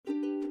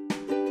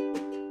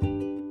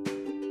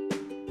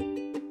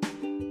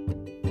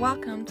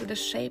Welcome to the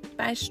Shaped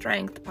by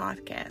Strength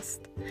podcast.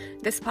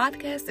 This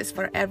podcast is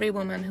for every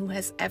woman who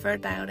has ever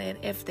doubted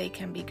if they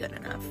can be good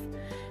enough.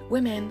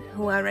 Women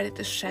who are ready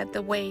to shed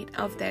the weight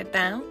of their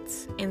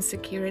doubts,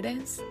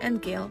 insecurities,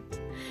 and guilt,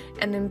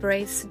 and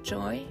embrace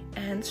joy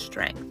and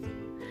strength.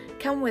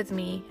 Come with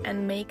me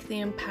and make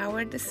the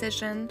empowered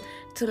decision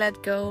to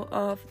let go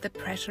of the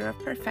pressure of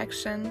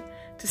perfection,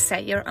 to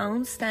set your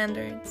own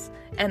standards,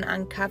 and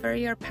uncover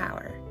your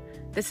power.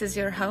 This is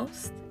your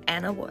host,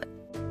 Anna Wood.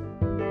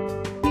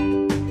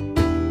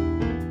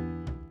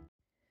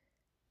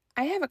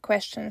 I have a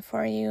question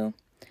for you.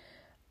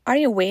 Are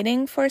you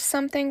waiting for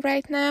something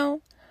right now?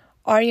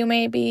 Are you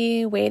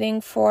maybe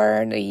waiting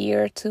for the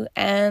year to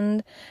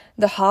end,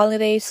 the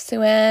holidays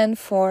to end,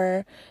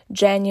 for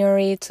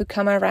January to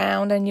come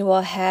around and you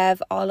will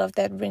have all of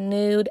that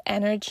renewed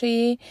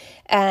energy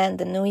and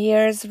the New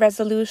Year's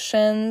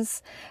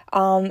resolutions,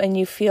 and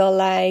you feel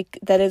like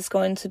that is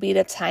going to be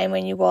the time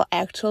when you will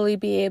actually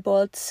be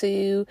able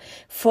to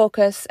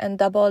focus and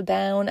double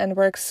down and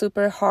work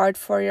super hard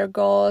for your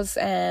goals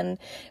and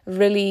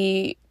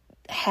really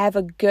have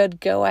a good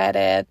go at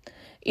it?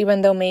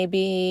 Even though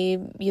maybe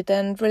you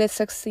didn't really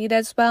succeed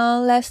as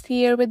well last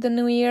year with the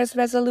New Year's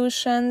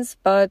resolutions,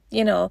 but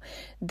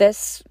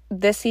this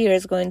year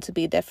is going to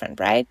be different,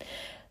 right?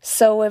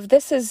 So if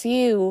this is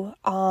you,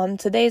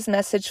 today's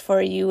message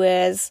for you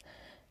is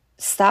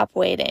stop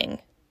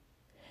waiting.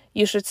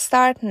 You should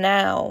start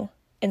now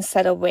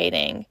instead of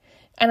waiting.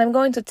 And I'm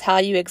going to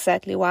tell you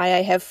exactly why.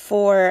 I have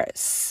 4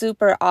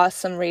 super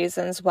awesome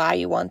reasons why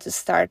you want to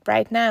start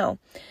right now.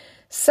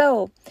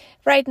 So,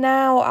 right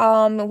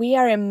now, we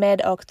are in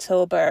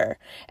mid-October,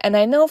 and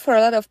I know for a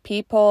lot of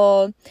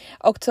people,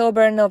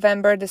 October,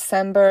 November,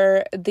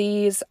 December,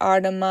 these are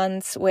the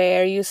months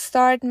where you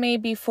start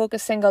maybe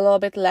focusing a little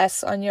bit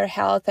less on your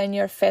health and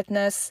your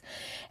fitness,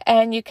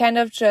 and you kind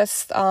of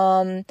just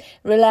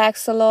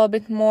relax a little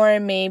bit more.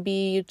 Maybe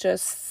you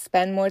just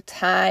spend more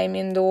time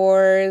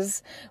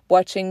indoors,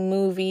 watching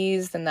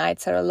movies. The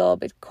nights are a little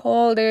bit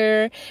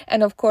colder,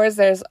 and of course,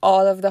 there's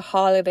all of the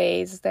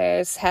holidays.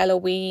 There's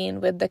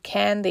Halloween with the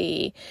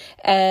candy,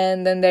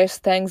 and then there's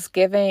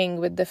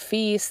Thanksgiving with the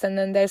feast, and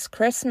then there's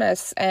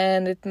Christmas,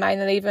 and it might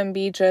not even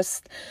be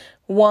just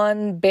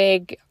one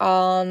big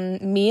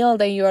meal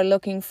that you are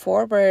looking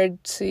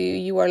forward to.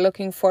 You are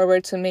looking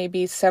forward to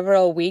maybe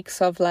several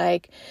weeks of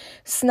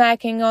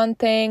snacking on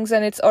things,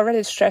 and it's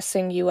already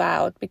stressing you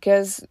out,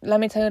 because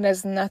let me tell you,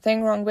 there's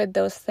nothing wrong with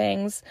those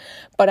things,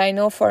 but I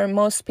know for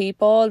most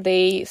people,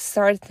 they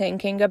start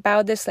thinking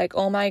about this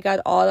oh my God,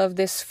 all of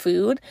this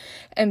food,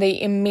 and they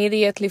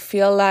immediately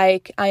feel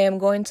like I am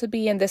going to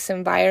be in this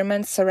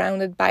environment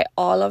surrounded by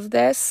all of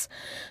this,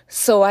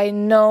 so I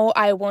know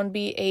I won't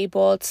be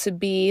able to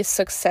be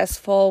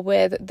successful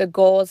with the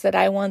goals that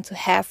I want to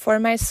have for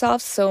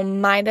myself. So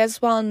might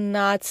as well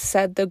not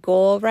set the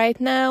goal right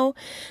now.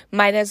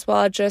 Might as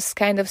well just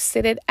kind of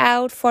sit it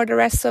out for the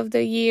rest of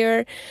the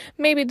year.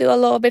 Maybe do a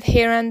little bit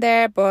here and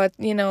there, but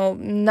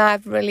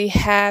not really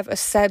have a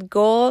set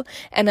goal.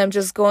 And I'm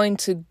just going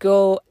to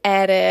go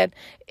at it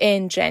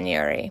in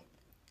January.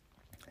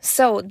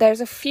 So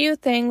there's a few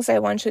things I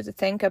want you to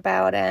think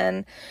about,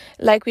 and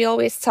like we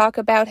always talk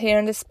about here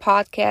in this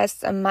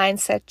podcast, a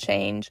mindset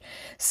change.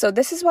 So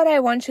this is what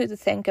I want you to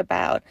think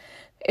about.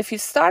 If you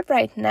start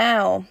right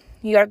now,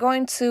 you are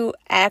going to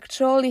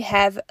actually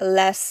have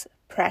less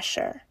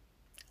pressure.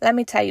 Let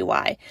me tell you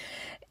why.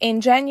 In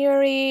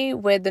January,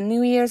 with the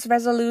New Year's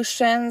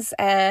resolutions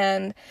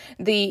and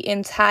the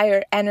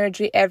entire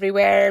energy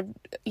everywhere,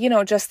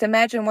 just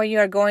imagine what you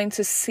are going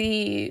to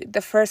see the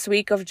first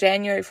week of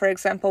January, for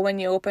example, when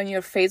you open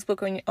your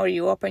Facebook or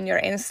you open your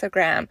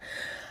Instagram.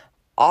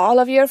 All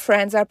of your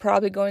friends are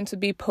probably going to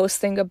be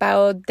posting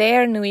about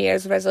their New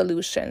Year's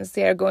resolutions.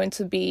 They are going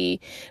to be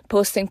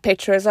posting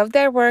pictures of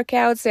their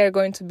workouts. They're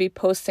going to be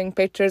posting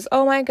pictures,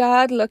 oh my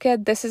God, look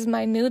at, this is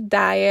my new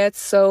diet.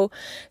 So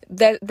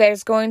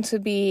there's going to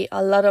be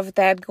a lot of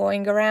that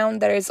going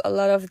around. There is a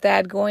lot of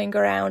that going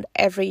around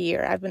every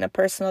year. I've been a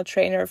personal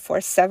trainer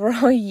for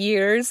several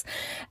years.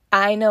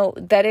 I know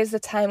that is the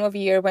time of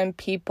year when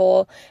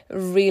people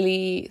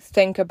really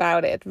think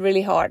about it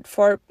really hard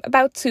for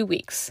about 2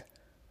 weeks.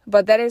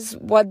 But that is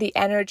what the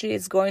energy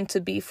is going to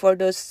be for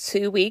those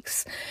 2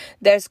 weeks.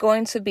 There's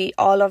going to be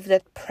all of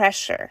that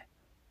pressure.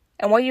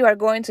 And what you are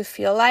going to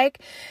feel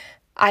like,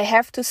 I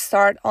have to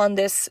start on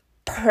this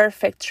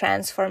perfect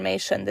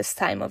transformation this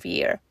time of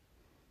year.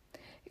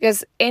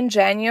 Because in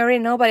January,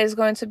 nobody's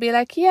going to be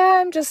like, yeah,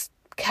 I'm just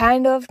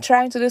kind of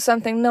trying to do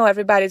something. No,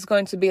 everybody's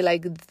going to be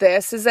like,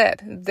 this is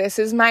it. This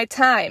is my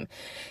time.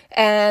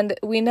 And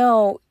we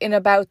know in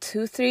about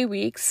 2-3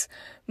 weeks,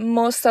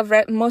 most of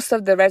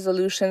the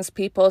resolutions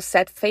people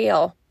set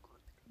fail.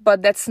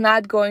 But that's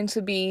not going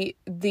to be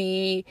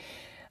the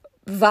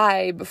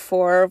vibe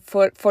for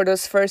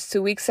those first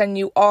 2 weeks, and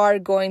you are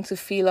going to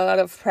feel a lot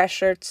of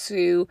pressure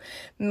to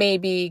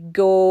maybe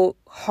go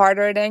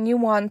harder than you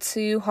want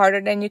to,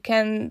 harder than you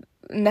can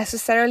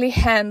necessarily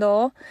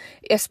handle,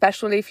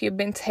 especially if you've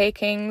been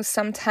taking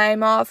some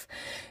time off.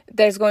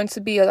 There's going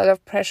to be a lot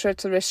of pressure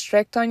to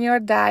restrict on your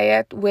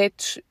diet,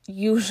 which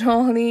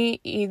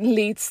usually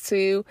leads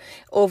to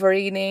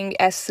overeating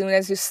as soon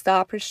as you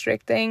stop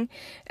restricting.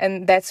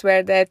 And that's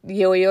where that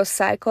yo-yo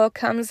cycle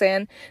comes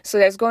in. So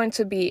there's going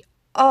to be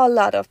a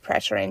lot of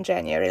pressure in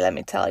January, let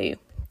me tell you.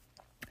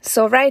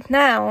 So right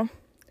now,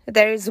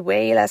 there is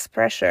way less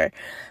pressure.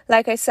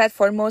 Like I said,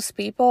 for most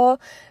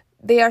people,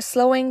 they are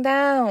slowing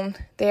down.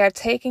 They are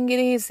taking it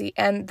easy.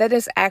 And that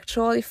is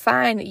actually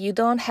fine. You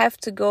don't have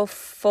to go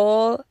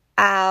full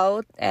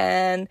out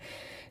and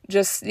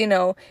just,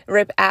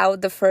 rip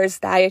out the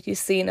first diet you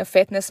see in a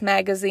fitness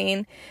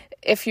magazine.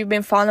 If you've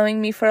been following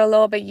me for a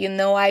little bit,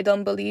 I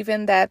don't believe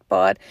in that.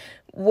 But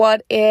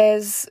what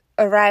is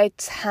a right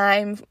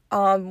time,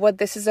 what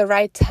this is a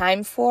right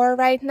time for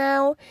right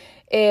now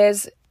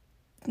is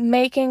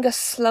making a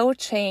slow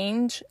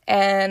change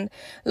and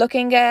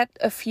looking at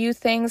a few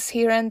things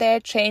here and there,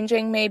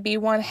 changing maybe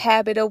one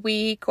habit a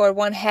week or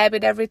one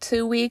habit every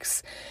 2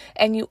 weeks,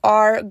 and you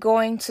are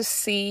going to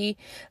see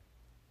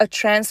a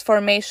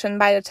transformation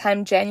by the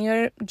time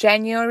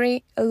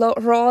January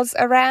rolls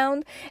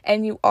around,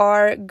 and you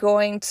are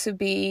going to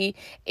be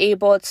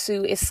able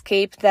to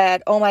escape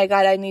that, oh my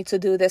God, I need to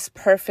do this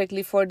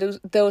perfectly for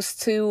those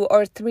 2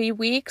 or 3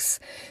 weeks.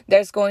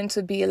 There's going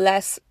to be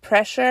less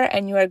pressure,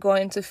 and you are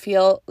going to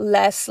feel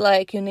less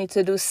like you need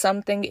to do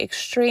something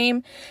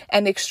extreme,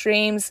 and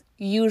extremes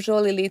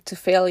usually lead to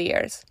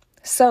failures.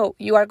 So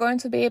you are going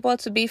to be able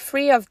to be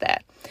free of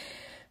that.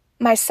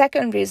 My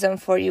second reason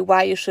for you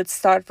why you should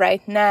start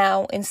right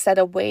now instead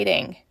of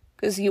waiting,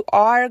 because you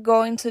are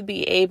going to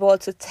be able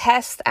to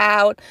test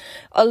out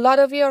a lot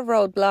of your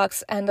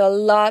roadblocks and a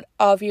lot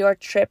of your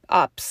trip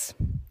ups.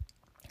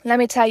 Let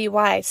me tell you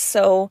why.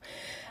 So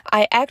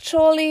I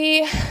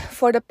actually,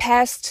 for the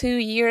past 2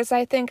 years,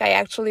 I think I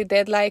actually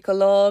did like a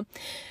little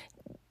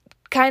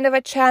kind of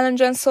a challenge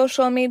on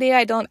social media.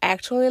 I don't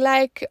actually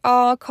like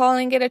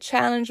calling it a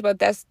challenge, but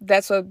that's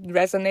what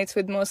resonates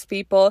with most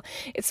people.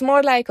 It's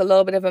more like a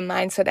little bit of a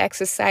mindset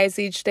exercise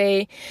each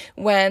day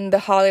when the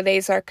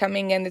holidays are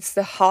coming, and it's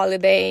the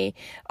holiday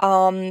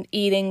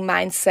eating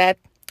mindset.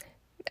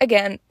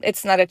 Again,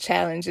 it's not a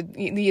challenge.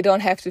 You don't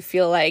have to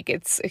feel like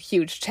it's a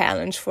huge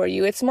challenge for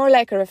you. It's more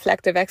like a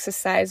reflective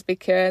exercise,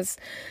 because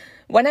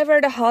whenever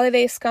the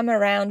holidays come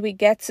around, we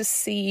get to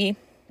see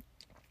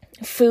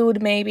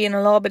food maybe in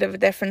a little bit of a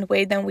different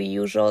way than we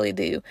usually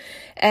do.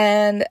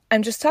 And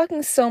I'm just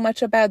talking so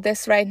much about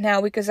this right now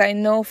because I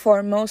know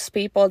for most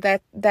people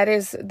that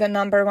is the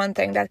number one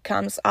thing that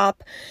comes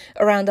up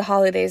around the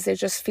holidays. They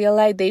just feel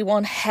like they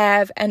won't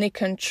have any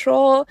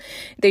control.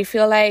 They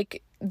feel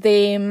like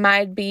they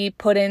might be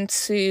put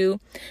into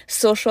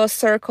social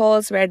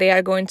circles where they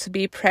are going to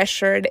be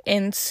pressured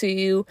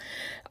into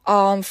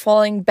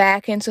falling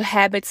back into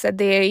habits that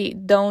they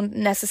don't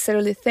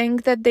necessarily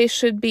think that they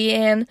should be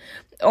in,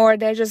 or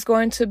they're just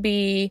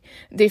they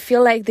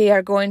feel like they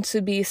are going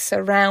to be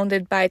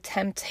surrounded by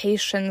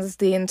temptations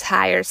the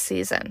entire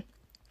season.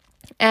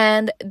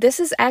 And this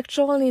is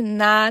actually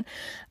not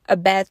a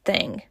bad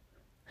thing,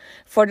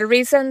 for the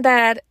reason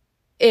that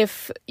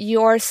if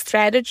your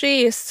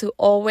strategy is to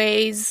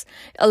always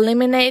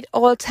eliminate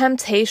all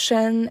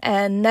temptation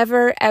and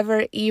never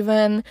ever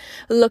even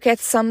look at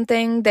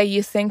something that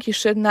you think you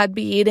should not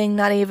be eating,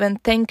 not even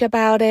think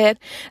about it,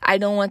 I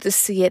don't want to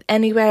see it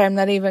anywhere, I'm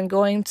not even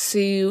going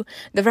to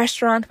the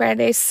restaurant where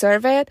they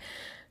serve it,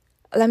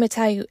 let me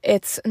tell you,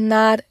 it's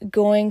not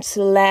going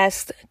to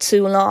last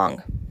too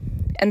long.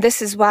 And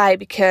this is why,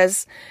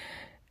 because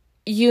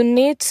you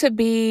need to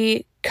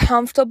be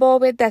comfortable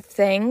with that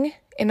thing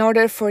in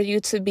order for you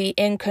to be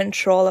in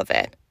control of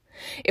it.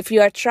 If you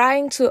are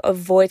trying to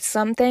avoid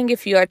something,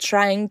 if you are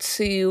trying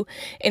to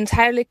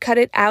entirely cut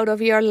it out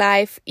of your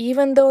life,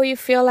 even though you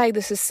feel like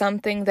this is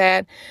something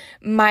that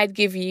might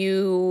give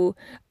you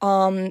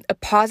a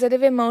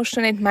positive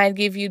emotion, it might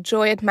give you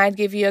joy, it might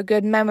give you a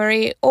good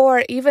memory,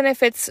 or even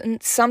if it's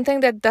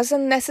something that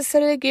doesn't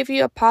necessarily give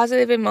you a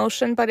positive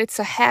emotion, but it's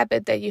a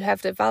habit that you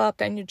have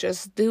developed and you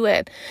just do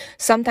it,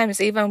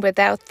 sometimes even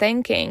without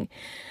thinking.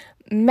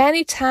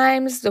 Many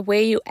times, the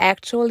way you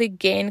actually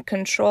gain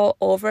control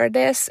over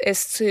this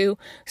is to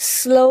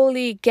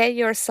slowly get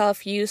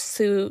yourself used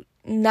to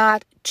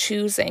not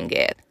choosing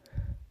it.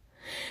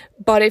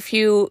 But if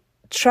you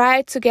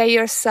try to get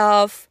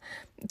yourself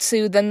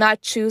to the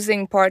not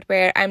choosing part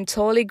where I'm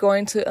totally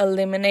going to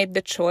eliminate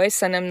the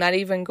choice and I'm not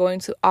even going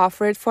to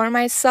offer it for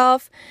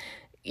myself,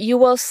 you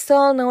will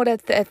still know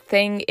that that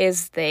thing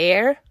is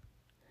there.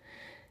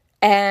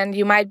 And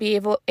you might be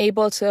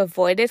able to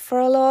avoid it for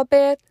a little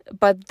bit,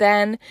 but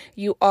then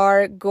you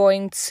are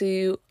going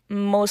to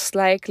most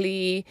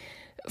likely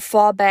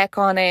fall back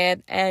on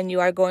it, and you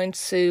are going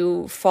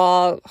to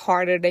fall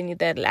harder than you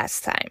did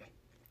last time.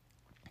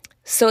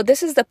 So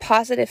this is the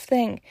positive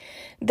thing.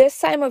 This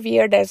time of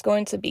year, there's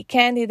going to be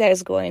candy,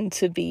 there's going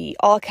to be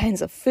all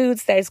kinds of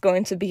foods, there's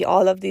going to be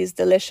all of these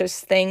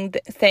delicious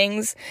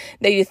things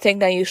that you think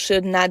that you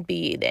should not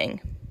be eating.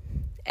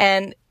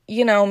 And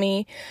you know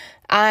me,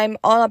 I'm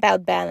all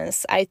about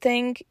balance. I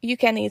think you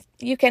can eat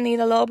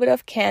a little bit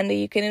of candy,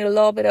 you can eat a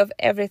little bit of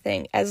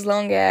everything, as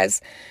long as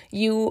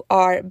you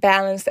are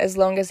balanced, as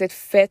long as it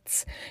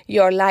fits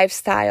your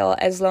lifestyle,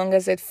 as long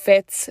as it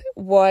fits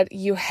what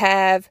you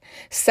have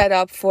set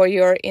up for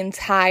your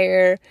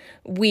entire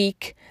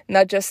week,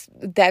 not just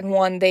that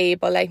one day,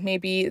 but like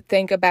maybe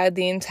think about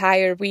the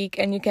entire week,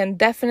 and you can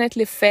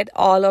definitely fit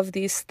all of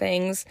these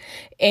things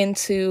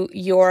into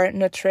your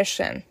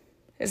nutrition.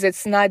 Because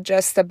it's not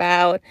just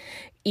about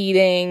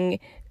eating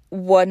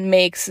what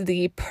makes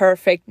the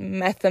perfect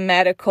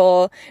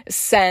mathematical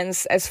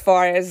sense as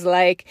far as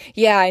like,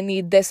 yeah, I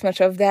need this much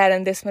of that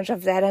and this much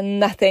of that and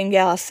nothing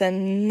else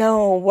and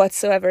no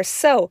whatsoever.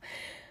 So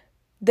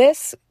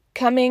this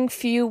coming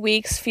few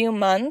weeks, few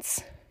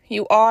months,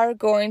 you are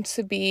going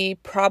to be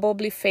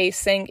probably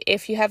facing,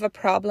 if you have a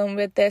problem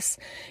with this,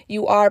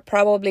 you are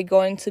probably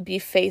going to be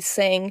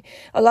facing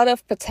a lot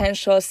of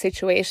potential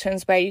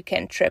situations where you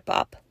can trip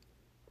up.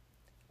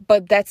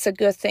 But that's a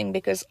good thing,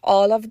 because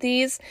all of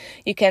these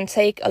you can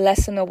take a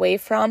lesson away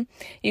from,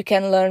 you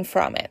can learn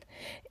from it.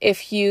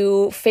 If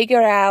you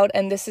figure out,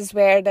 and this is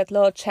where that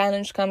little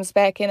challenge comes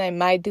back in, I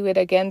might do it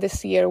again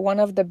this year, one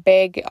of the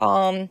big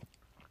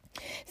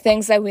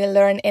things that we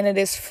learn in it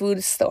is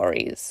food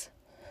stories.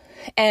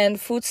 And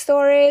food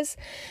stories,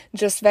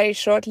 just very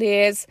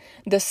shortly, is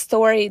the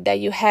story that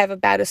you have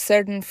about a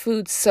certain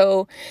food.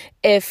 So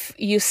if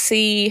you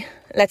see,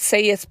 let's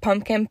say it's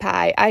pumpkin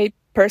pie, I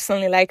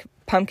personally like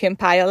pumpkin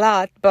pie a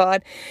lot,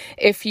 but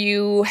if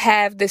you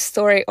have this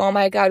story, oh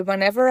my God,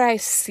 whenever I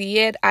see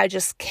it, I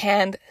just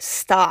can't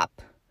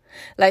stop.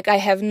 Like I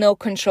have no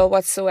control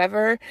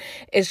whatsoever.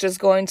 It's just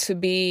going to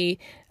be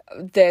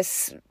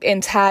this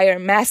entire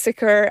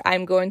massacre.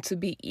 I'm going to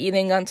be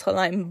eating until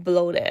I'm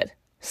bloated.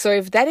 So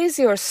if that is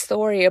your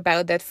story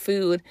about that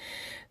food,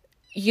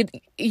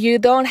 you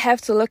don't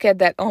have to look at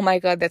that, oh my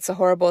God, that's a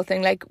horrible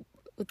thing. Like,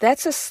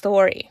 that's a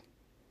story.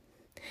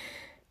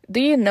 Do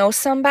you know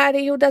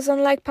somebody who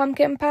doesn't like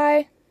pumpkin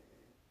pie?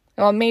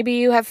 Or maybe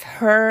you have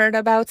heard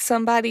about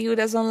somebody who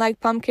doesn't like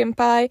pumpkin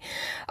pie.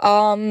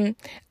 I'm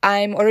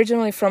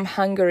originally from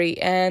Hungary,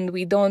 and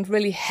we don't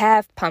really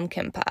have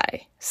pumpkin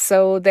pie.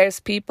 So there's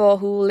people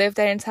who live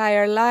their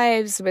entire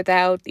lives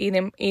without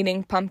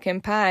eating pumpkin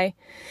pie.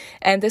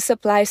 And this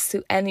applies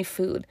to any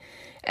food.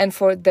 And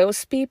for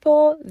those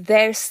people,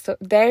 their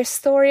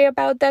story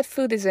about that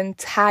food is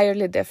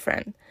entirely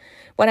different.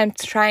 What I'm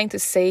trying to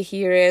say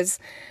here is,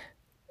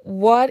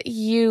 what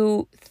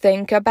you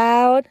think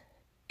about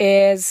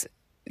is,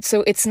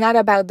 so it's not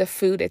about the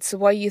food, it's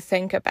what you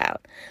think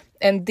about.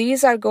 And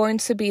these are going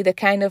to be the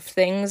kind of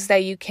things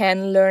that you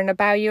can learn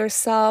about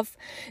yourself,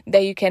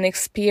 that you can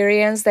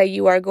experience, that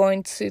you are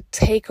going to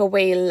take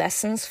away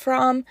lessons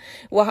from.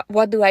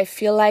 What do I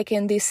feel like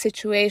in these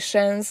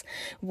situations?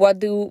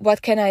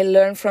 What can I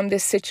learn from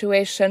this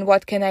situation?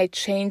 What can I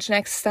change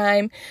next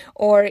time?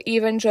 Or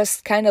even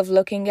just kind of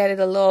looking at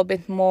it a little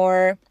bit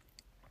more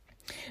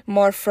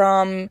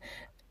from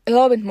a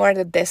little bit more at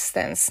a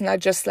distance, not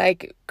just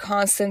like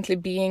constantly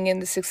being in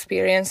this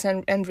experience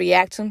and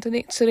reacting to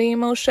the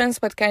emotions,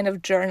 but kind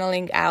of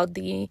journaling out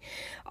the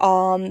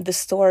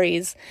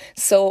stories.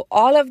 So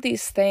all of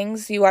these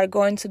things you are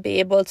going to be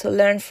able to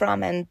learn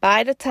from, and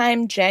by the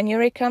time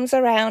January comes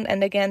around,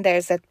 and again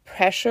there's that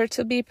pressure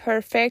to be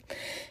perfect,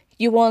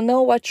 you will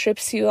know what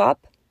trips you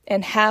up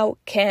and how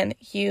can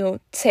you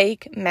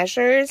take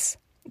measures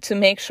to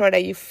make sure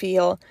that you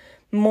feel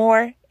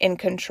more in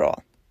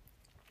control.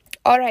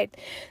 All right,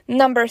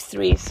 number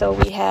 3. So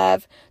we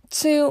have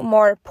 2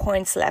 more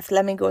points left.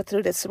 Let me go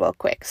through this real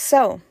quick.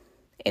 So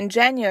in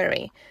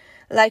January,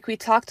 like we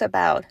talked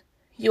about,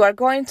 you are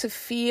going to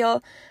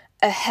feel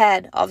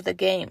ahead of the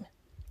game.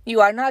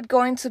 You are not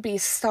going to be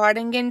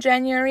starting in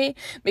January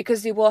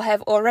because you will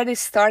have already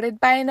started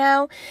by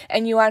now,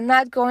 and you are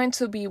not going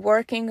to be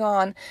working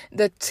on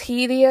the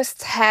tedious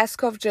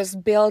task of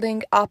just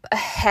building up a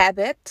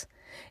habit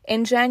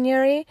in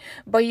January,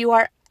 but you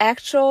are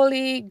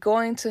actually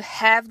going to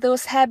have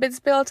those habits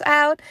built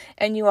out,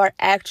 and you are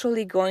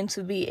actually going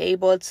to be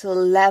able to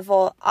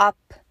level up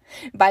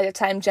by the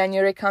time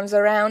January comes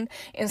around,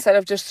 instead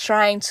of just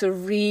trying to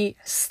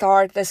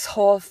restart this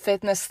whole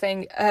fitness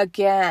thing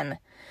again.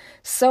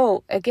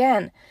 So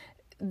again,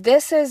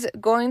 this is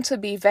going to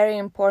be very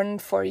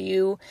important for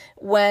you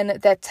when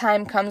that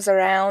time comes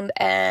around,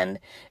 and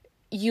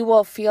you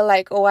will feel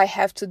like, oh, I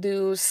have to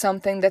do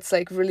something that's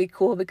like really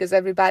cool because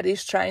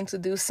everybody's trying to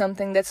do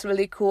something that's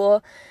really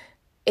cool.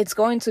 It's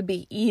going to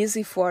be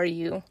easy for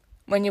you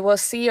when you will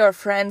see your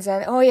friends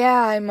and, oh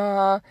yeah,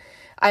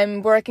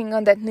 I'm working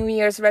on that New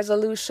Year's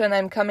resolution.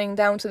 I'm coming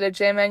down to the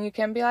gym, and you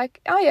can be like,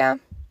 oh yeah,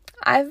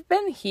 I've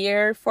been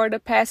here for the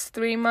past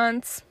 3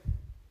 months.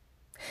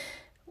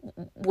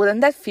 Wouldn't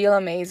that feel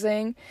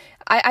amazing?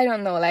 I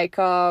don't know, like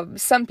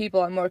some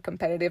people are more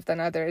competitive than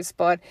others,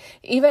 but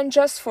even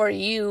just for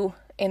you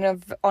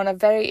on a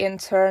very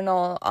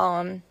internal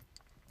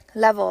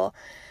level,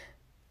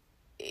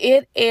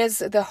 it is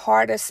the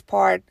hardest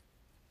part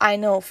I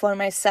know for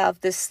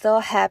myself, this still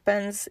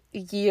happens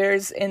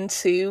years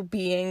into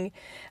being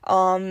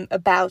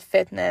about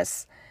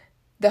fitness.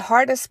 The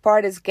hardest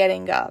part is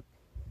getting up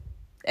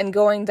and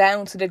going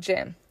down to the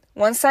gym.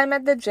 Once I'm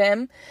at the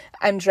gym,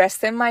 I'm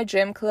dressed in my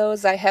gym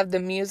clothes, I have the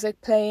music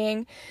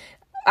playing,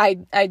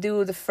 I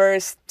do the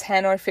first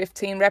 10 or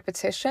 15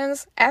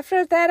 repetitions.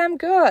 After that, I'm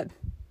good.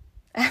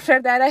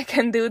 After that, I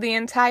can do the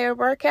entire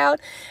workout.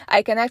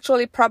 I can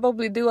actually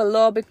probably do a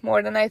little bit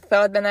more than I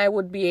thought than I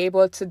would be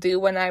able to do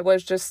when I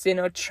was just,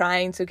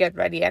 trying to get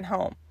ready at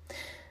home.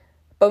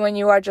 But when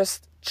you are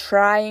just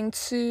trying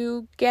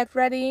to get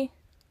ready,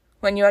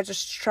 when you are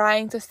just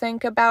trying to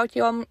think about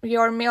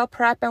your meal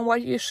prep and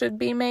what you should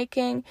be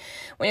making,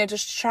 when you're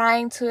just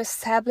trying to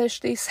establish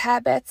these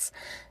habits,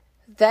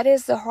 that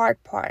is the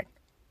hard part.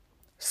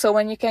 So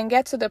when you can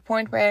get to the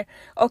point where,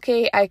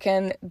 okay, I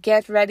can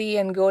get ready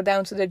and go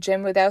down to the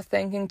gym without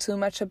thinking too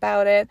much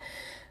about it,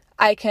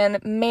 I can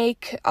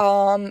make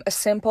a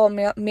simple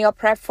meal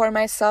prep for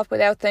myself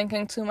without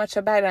thinking too much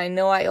about it. I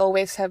know I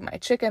always have my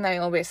chicken, I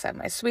always have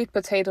my sweet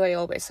potato, I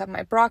always have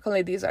my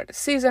broccoli, these are the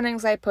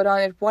seasonings I put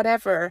on it,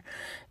 whatever.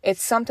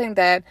 It's something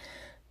that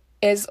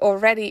is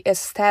already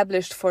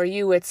established for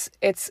you. It's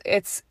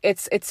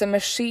a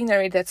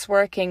machinery that's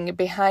working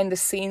behind the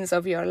scenes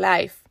of your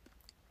life.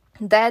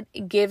 That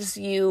gives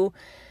you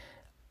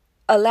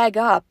a leg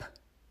up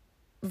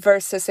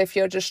versus if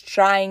you're just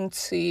trying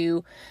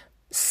to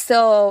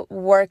still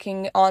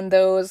working on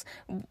those.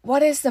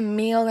 What is the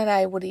meal that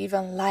I would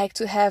even like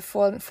to have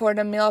for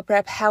the meal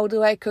prep? How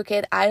do I cook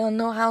it? I don't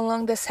know how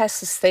long this has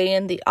to stay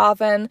in the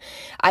oven.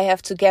 I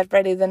have to get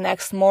ready the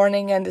next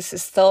morning and this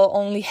is still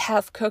only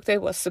half cooked.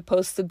 It was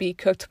supposed to be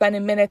cooked 20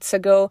 minutes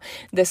ago.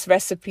 This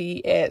recipe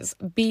is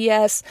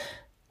BS.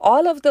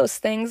 All of those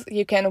things,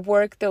 you can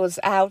work those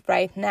out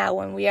right now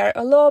when we are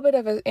in a little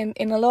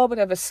bit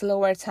of a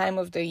slower time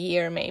of the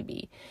year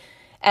maybe.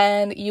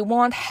 And you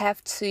won't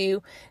have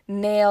to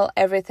nail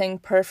everything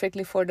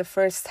perfectly for the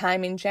first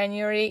time in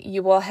January.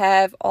 You will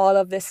have all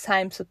of this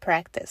time to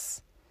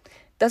practice.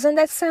 Doesn't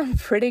that sound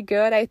pretty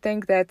good? I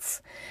think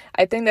that's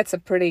a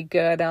pretty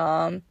good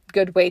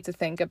way to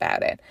think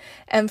about it.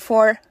 And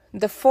for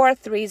the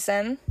fourth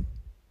reason,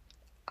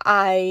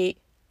 I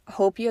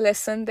hope you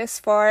listened this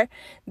far.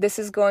 This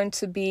is going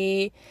to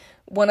be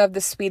one of the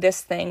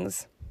sweetest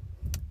things.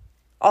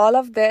 All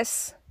of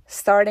this,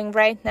 starting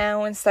right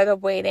now instead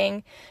of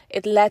waiting,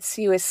 it lets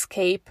you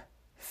escape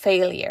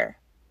failure.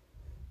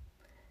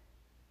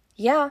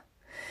 Yeah.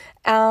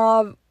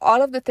 All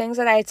of the things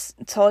that I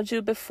told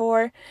you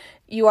before,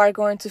 you are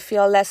going to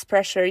feel less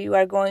pressure. You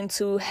are going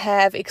to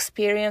have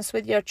experience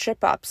with your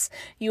trip-ups.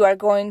 You are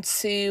going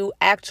to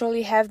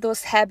actually have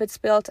those habits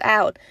built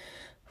out.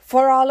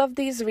 For all of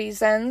these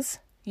reasons,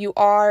 you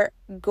are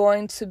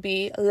going to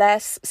be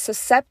less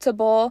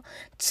susceptible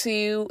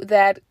to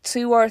that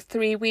 2 or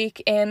 3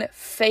 week in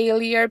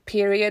failure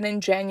period in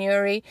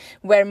January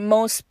where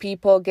most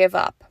people give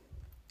up.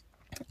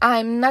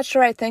 I'm not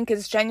sure, I think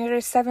it's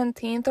January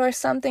 17th or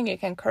something. You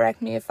can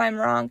correct me if I'm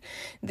wrong.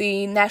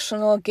 The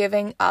National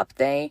Giving Up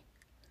Day.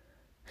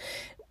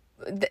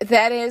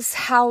 That is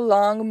how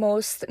long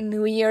most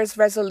New Year's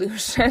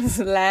resolutions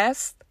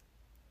last.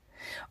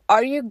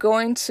 Are you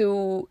going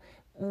to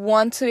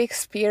want to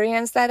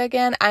experience that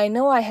again? I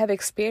know I have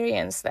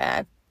experienced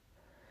that.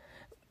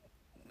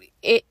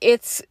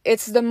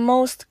 It's the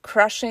most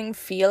crushing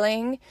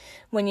feeling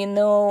when you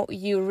know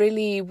you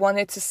really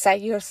wanted to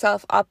set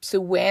yourself up to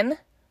win,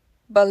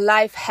 but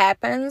life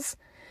happens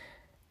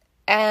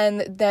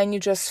and then you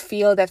just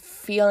feel that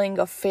feeling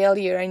of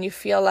failure and you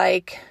feel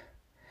like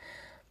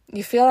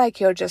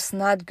you're just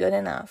not good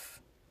enough.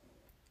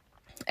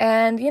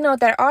 And,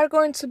 there are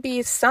going to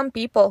be some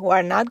people who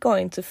are not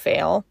going to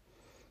fail.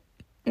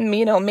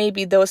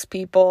 Maybe those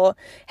people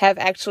have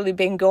actually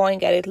been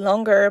going at it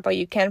longer, but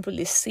you can't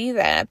really see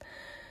that.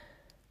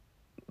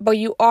 But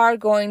you are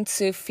going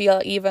to feel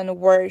even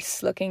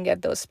worse looking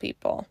at those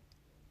people.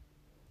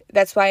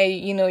 That's why,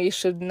 you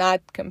should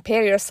not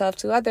compare yourself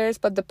to others.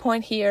 But the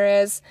point here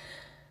is,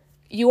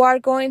 you are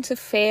going to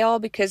fail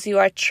because you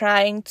are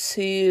trying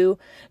to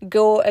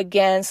go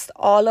against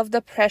all of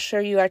the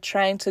pressure. You are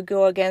trying to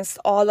go against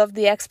all of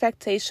the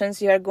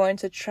expectations. You are going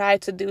to try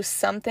to do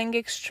something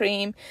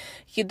extreme.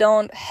 You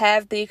don't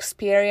have the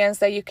experience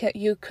that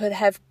you could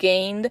have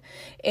gained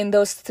in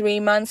those 3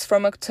 months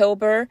from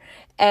October.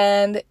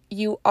 And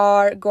you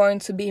are going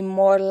to be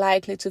more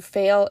likely to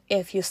fail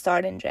if you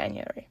start in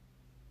January.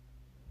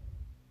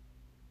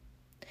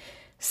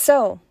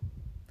 So,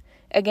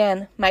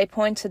 again, my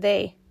point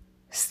today.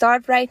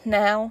 Start right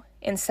now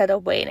instead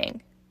of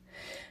waiting.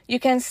 You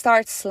can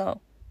start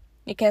slow.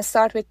 You can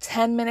start with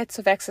 10 minutes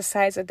of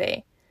exercise a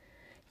day.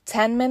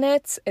 10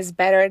 minutes is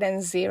better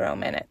than 0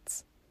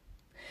 minutes.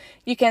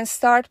 You can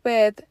start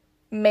with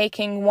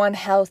making one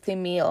healthy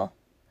meal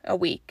a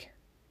week.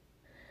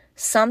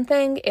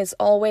 Something is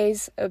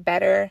always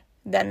better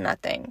than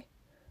nothing.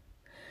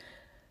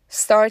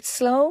 Start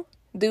slow.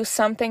 Do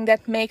something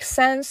that makes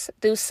sense.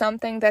 Do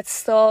something that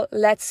still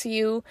lets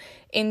you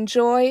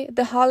enjoy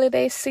the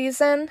holiday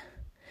season.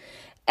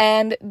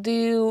 and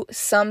do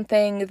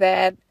something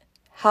that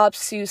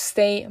helps you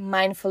stay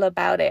mindful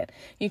about it.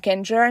 You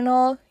can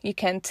journal, you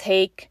can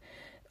take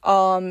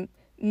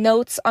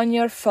notes on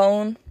your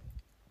phone.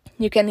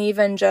 You can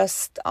even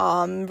just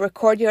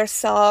record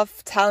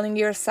yourself telling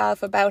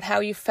yourself about how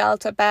you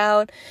felt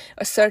about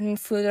a certain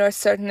food or a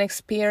certain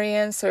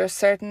experience or a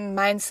certain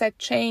mindset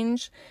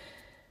change.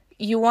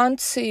 You want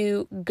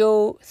to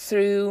go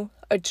through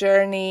a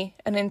journey,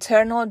 an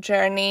internal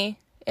journey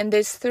in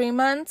these 3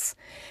 months,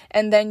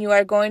 and then you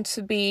are going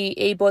to be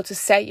able to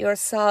set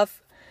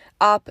yourself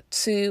up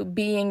to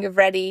being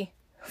ready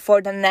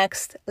for the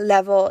next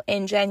level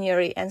in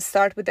January and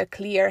start with a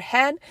clear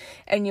head,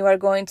 and you are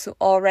going to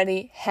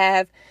already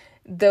have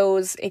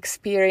those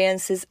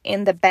experiences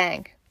in the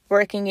bank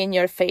working in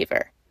your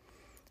favor.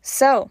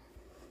 So,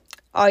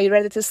 are you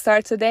ready to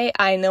start today?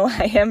 I know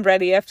I am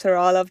ready after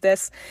all of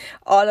this.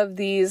 All of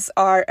these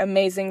are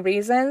amazing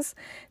reasons.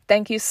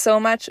 Thank you so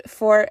much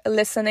for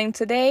listening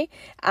today.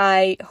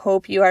 I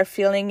hope you are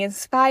feeling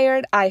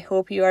inspired. I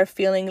hope you are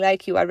feeling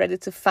like you are ready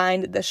to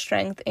find the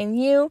strength in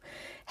you.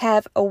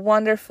 Have a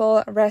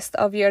wonderful rest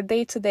of your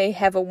day today.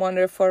 Have a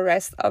wonderful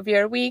rest of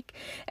your week.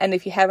 And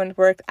if you haven't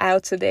worked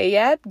out today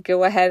yet,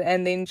 go ahead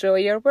and enjoy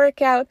your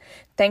workout.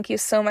 Thank you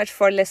so much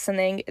for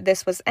listening.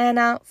 This was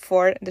Anna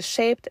for the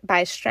Shaped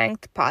by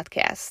Strength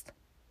podcast.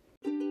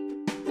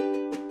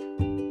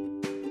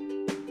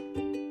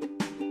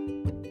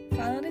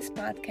 Follow this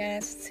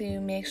podcast to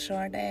make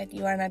sure that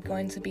you are not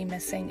going to be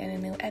missing any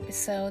new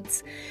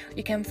episodes.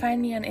 You can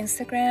find me on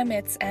Instagram.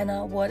 It's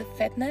Anna Wood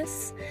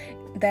Fitness.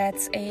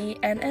 That's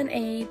ANNAWOOD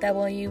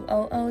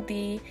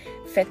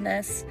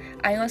Fitness.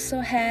 I also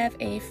have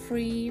a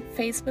free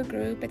Facebook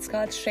group. It's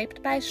called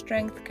Shaped by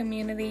Strength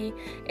Community.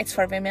 It's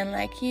for women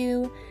like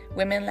you,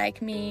 women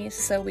like me,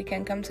 so we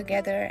can come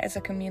together as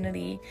a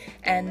community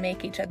and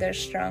make each other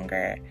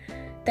stronger.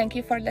 Thank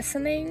you for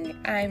listening.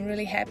 I'm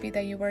really happy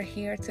that you were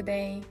here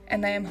today,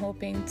 and I am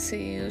hoping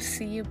to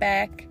see you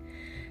back.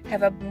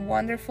 Have a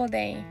wonderful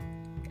day,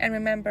 and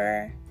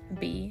remember,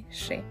 be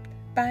shaped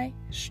by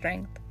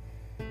strength.